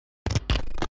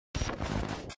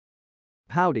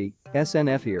Howdy,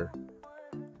 SNF here.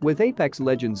 With Apex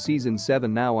Legends Season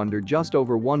 7 now under just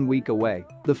over 1 week away,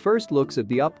 the first looks at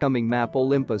the upcoming map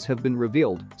Olympus have been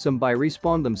revealed, some by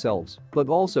Respawn themselves, but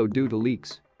also due to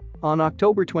leaks. On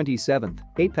October 27,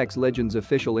 Apex Legends'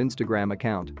 official Instagram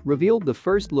account revealed the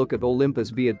first look at Olympus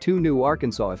via 2 new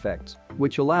Arkansas effects,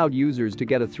 which allowed users to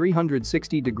get a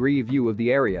 360-degree view of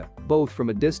the area, both from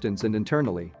a distance and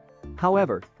internally.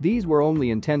 However, these were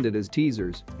only intended as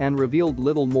teasers and revealed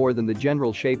little more than the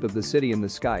general shape of the city in the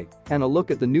sky and a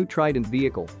look at the new Trident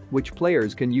vehicle, which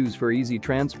players can use for easy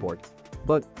transport.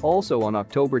 But, also on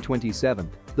October 27,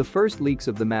 the first leaks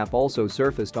of the map also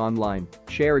surfaced online,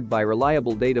 shared by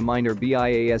reliable data miner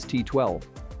BIAST12.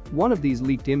 One of these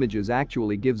leaked images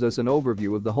actually gives us an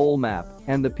overview of the whole map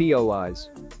and the POIs.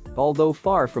 Although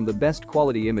far from the best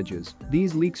quality images,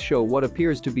 these leaks show what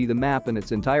appears to be the map in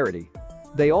its entirety.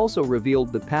 They also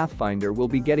revealed that Pathfinder will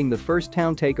be getting the first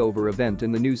town takeover event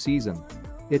in the new season.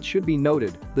 It should be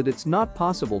noted that it's not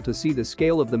possible to see the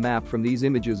scale of the map from these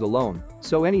images alone,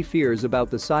 so any fears about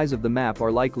the size of the map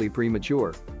are likely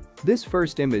premature. This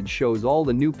first image shows all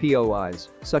the new POIs,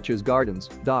 such as Gardens,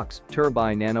 Docks,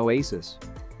 Turbine and Oasis.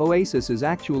 Oasis is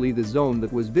actually the zone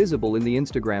that was visible in the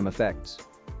Instagram effects.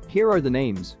 Here are the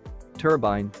names: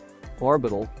 Turbine,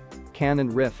 Orbital, Cannon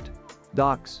Rift,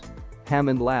 Docks,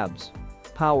 Hammond Labs,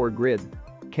 Power Grid,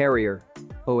 Carrier,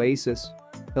 Oasis,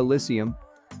 Elysium,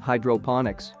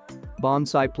 Hydroponics,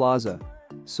 Bonsai Plaza,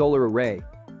 Solar Array,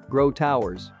 Grow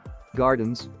Towers,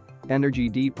 Gardens, Energy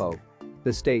Depot,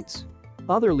 Estates.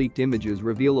 Other leaked images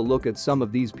reveal a look at some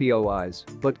of these POIs,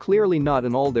 but clearly not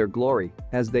in all their glory,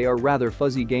 as they are rather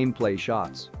fuzzy gameplay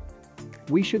shots.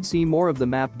 We should see more of the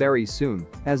map very soon,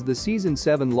 as the Season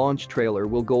 7 launch trailer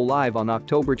will go live on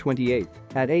October 28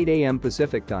 at 8 AM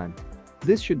Pacific Time.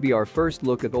 This should be our first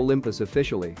look at Olympus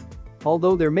officially.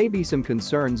 Although there may be some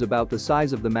concerns about the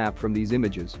size of the map from these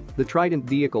images, the Trident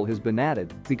vehicle has been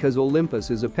added because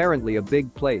Olympus is apparently a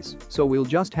big place, so we'll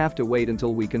just have to wait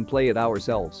until we can play it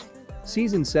ourselves.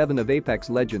 Season 7 of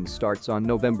Apex Legends starts on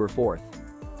November 4th.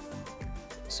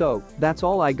 So, that's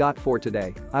all I got for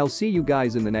today. I'll see you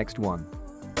guys in the next one.